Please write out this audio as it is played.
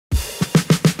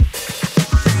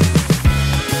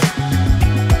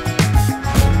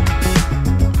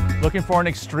Looking for an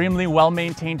extremely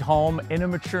well-maintained home in a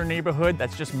mature neighborhood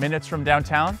that's just minutes from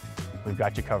downtown? We've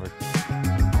got you covered.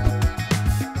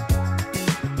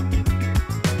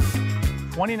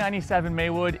 2097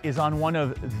 Maywood is on one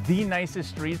of the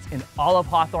nicest streets in all of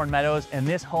Hawthorne Meadows, and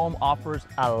this home offers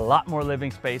a lot more living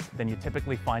space than you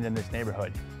typically find in this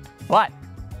neighborhood. But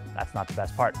that's not the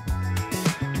best part.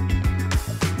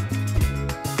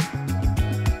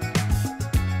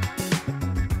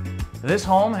 This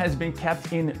home has been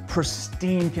kept in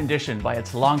pristine condition by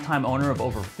its longtime owner of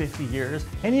over 50 years.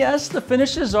 And yes, the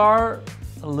finishes are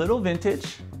a little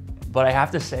vintage, but I have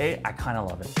to say, I kind of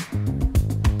love it.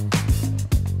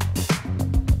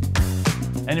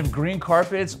 And if green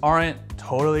carpets aren't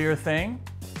totally your thing,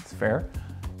 it's fair.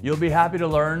 You'll be happy to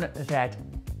learn that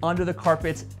under the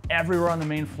carpets everywhere on the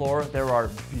main floor, there are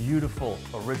beautiful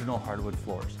original hardwood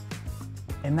floors.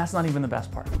 And that's not even the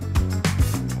best part.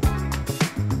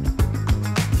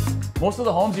 Most of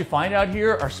the homes you find out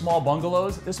here are small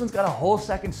bungalows. This one's got a whole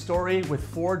second story with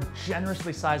 4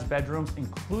 generously sized bedrooms,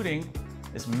 including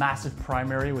this massive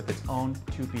primary with its own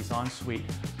 2-piece ensuite.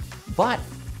 But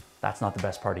that's not the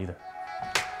best part either.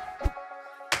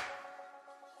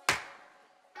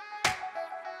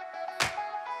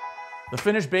 The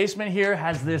finished basement here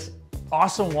has this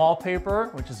awesome wallpaper,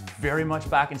 which is very much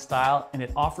back in style, and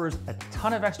it offers a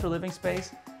ton of extra living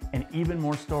space and even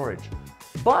more storage.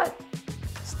 But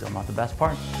still not the best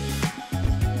part.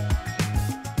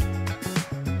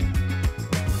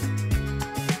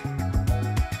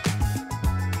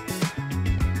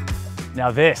 Now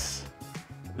this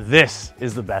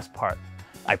is the best part.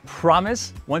 I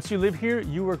promise, once you live here,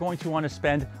 you are going to want to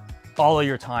spend all of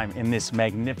your time in this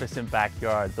magnificent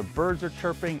backyard. The birds are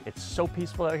chirping, it's so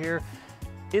peaceful out here.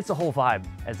 It's a whole vibe,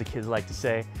 as the kids like to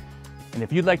say. And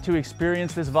if you'd like to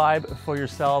experience this vibe for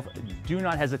yourself, do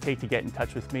not hesitate to get in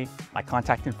touch with me. My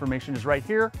contact information is right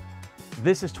here.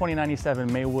 This is 2097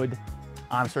 Maywood.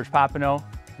 I'm Serge Papineau,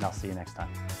 and I'll see you next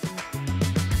time.